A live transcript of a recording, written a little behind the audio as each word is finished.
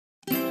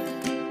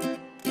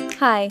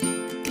Hi,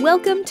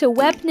 welcome to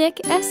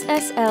WebNIC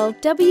SSL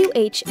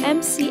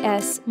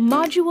WHMCS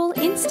Module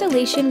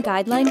Installation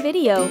Guideline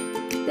video.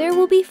 There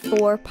will be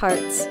 4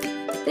 parts.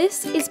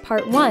 This is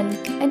part 1,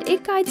 and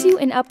it guides you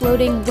in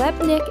uploading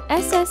WebNIC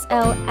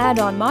SSL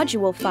add-on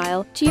module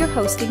file to your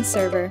hosting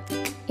server.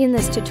 In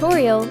this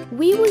tutorial,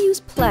 we will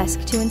use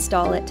Plesk to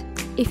install it.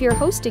 If your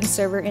hosting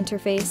server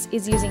interface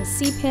is using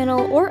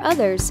cPanel or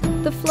others,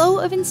 the flow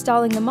of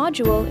installing the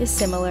module is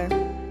similar.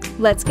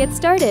 Let's get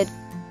started.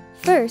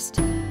 First,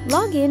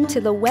 log in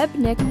to the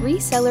WebNIC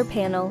reseller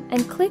panel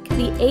and click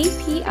the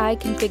API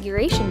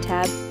Configuration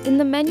tab in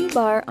the menu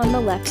bar on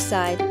the left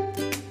side.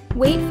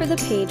 Wait for the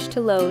page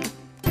to load.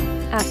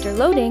 After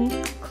loading,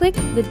 click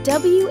the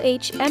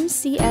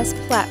WHMCS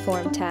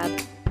Platform tab.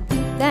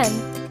 Then,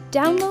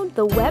 download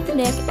the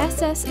WebNIC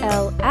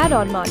SSL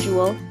add-on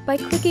module by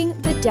clicking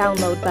the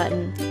Download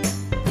button.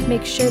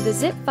 Make sure the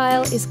zip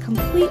file is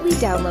completely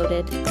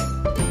downloaded.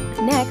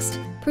 Next,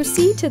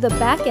 proceed to the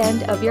back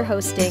end of your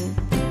hosting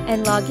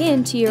and log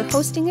in to your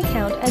hosting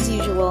account as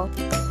usual.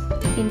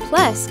 In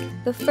Plesk,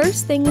 the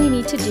first thing we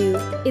need to do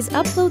is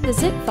upload the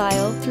zip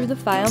file through the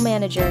File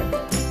Manager.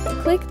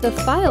 Click the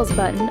Files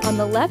button on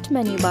the left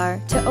menu bar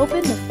to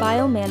open the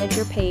File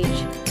Manager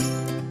page.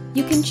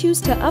 You can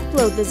choose to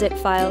upload the zip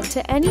file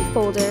to any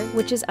folder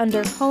which is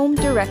under Home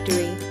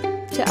Directory.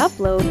 To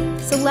upload,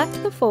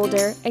 select the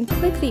folder and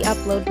click the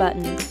Upload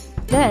button.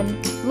 Then,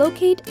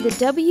 locate the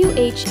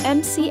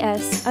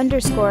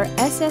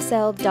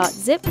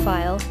WHMCS_SSL.zip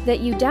file that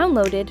you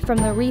downloaded from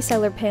the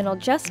reseller panel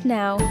just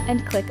now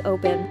and click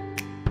Open.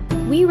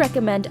 We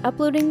recommend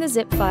uploading the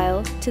zip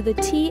file to the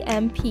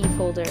TMP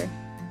folder.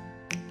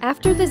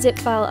 After the zip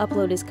file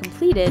upload is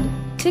completed,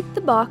 tick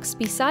the box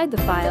beside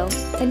the file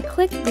and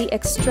click the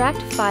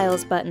Extract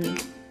Files button.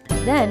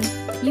 Then,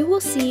 you will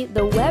see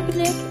the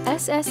WebNIC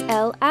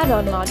SSL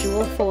add-on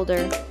module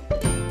folder.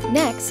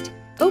 Next,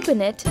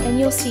 open it and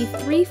you'll see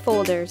 3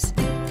 folders: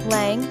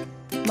 Lang,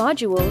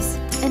 Modules,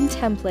 and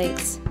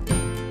Templates.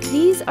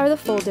 These are the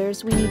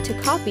folders we need to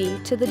copy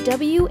to the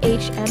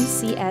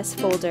WHMCS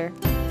folder.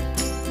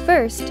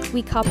 First,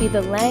 we copy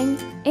the Lang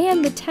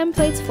and the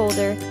Templates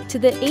folder to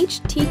the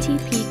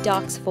HTTP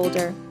docs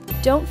folder.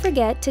 Don't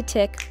forget to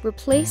tick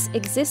Replace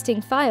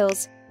Existing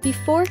Files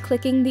before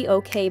clicking the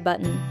OK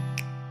button.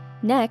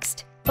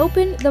 Next,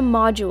 open the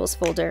Modules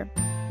folder.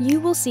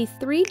 You will see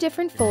 3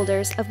 different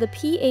folders of the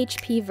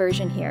PHP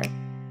version here.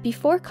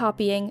 Before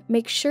copying,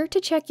 make sure to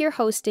check your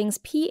hosting's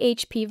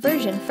PHP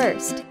version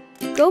first.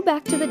 Go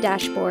back to the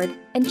dashboard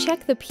and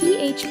check the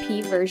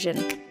PHP version.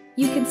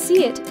 You can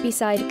see it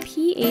beside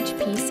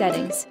PHP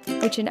settings,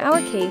 which in our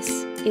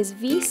case is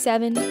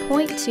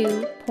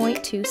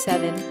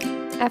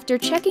v7.2.27. After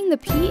checking the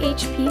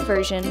PHP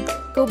version,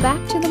 go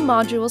back to the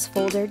Modules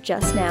folder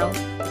just now.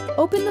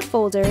 Open the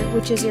folder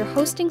which is your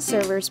hosting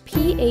server's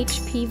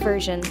PHP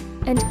version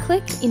and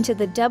click into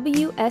the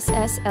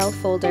WSSL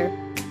folder.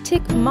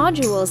 Tick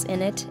Modules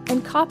in it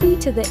and copy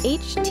to the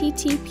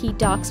HTTP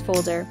docs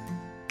folder.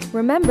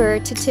 Remember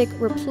to tick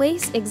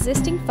Replace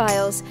Existing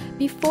Files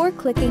before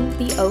clicking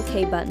the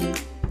OK button.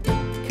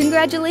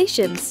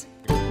 Congratulations!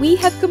 We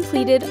have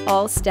completed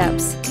all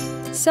steps.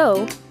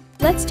 So,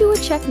 let's do a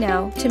check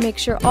now to make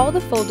sure all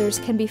the folders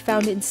can be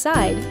found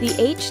inside the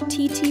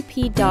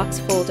HTTP docs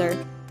folder.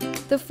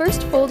 The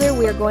first folder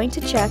we are going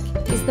to check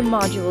is the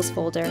Modules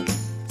folder.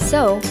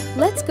 So,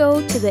 let's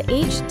go to the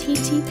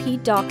HTTP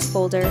docs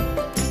folder,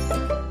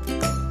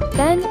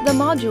 then the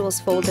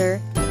Modules folder,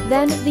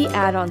 then the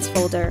Add-ons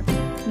folder.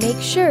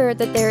 Make sure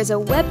that there is a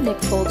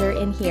WebNIC folder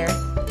in here.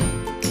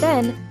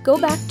 Then, go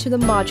back to the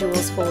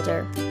Modules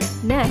folder.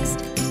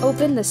 Next,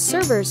 open the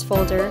Servers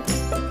folder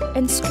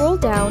and scroll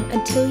down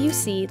until you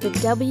see the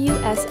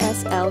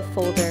WSSL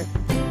folder.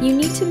 You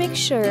need to make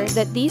sure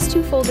that these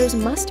 2 folders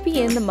must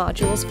be in the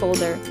Modules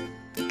folder.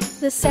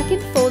 The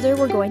second folder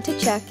we're going to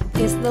check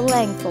is the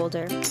Lang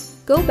folder.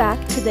 Go back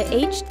to the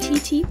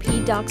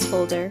HTTP docs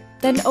folder,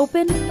 then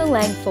open the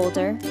Lang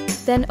folder,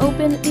 then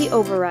open the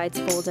Overrides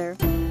folder.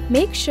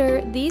 Make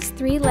sure these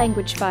 3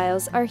 language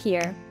files are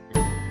here.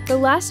 The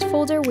last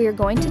folder we are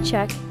going to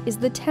check is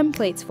the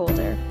Templates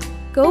folder.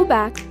 Go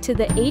back to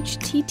the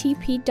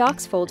HTTP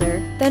docs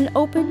folder, then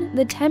open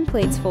the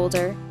Templates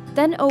folder,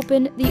 then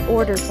open the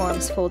Order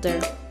Forms folder.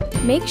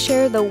 Make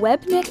sure the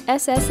WebNIC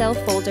SSL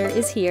folder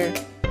is here.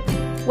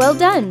 Well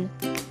done!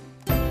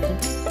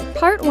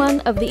 Part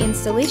 1 of the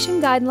installation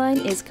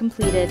guideline is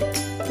completed.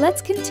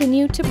 Let's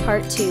continue to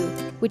Part 2,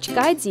 which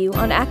guides you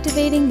on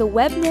activating the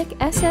WebNIC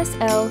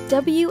SSL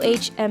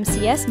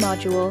WHMCS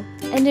module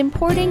and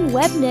importing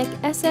WebNIC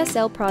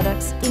SSL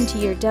products into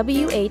your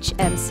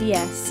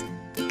WHMCS.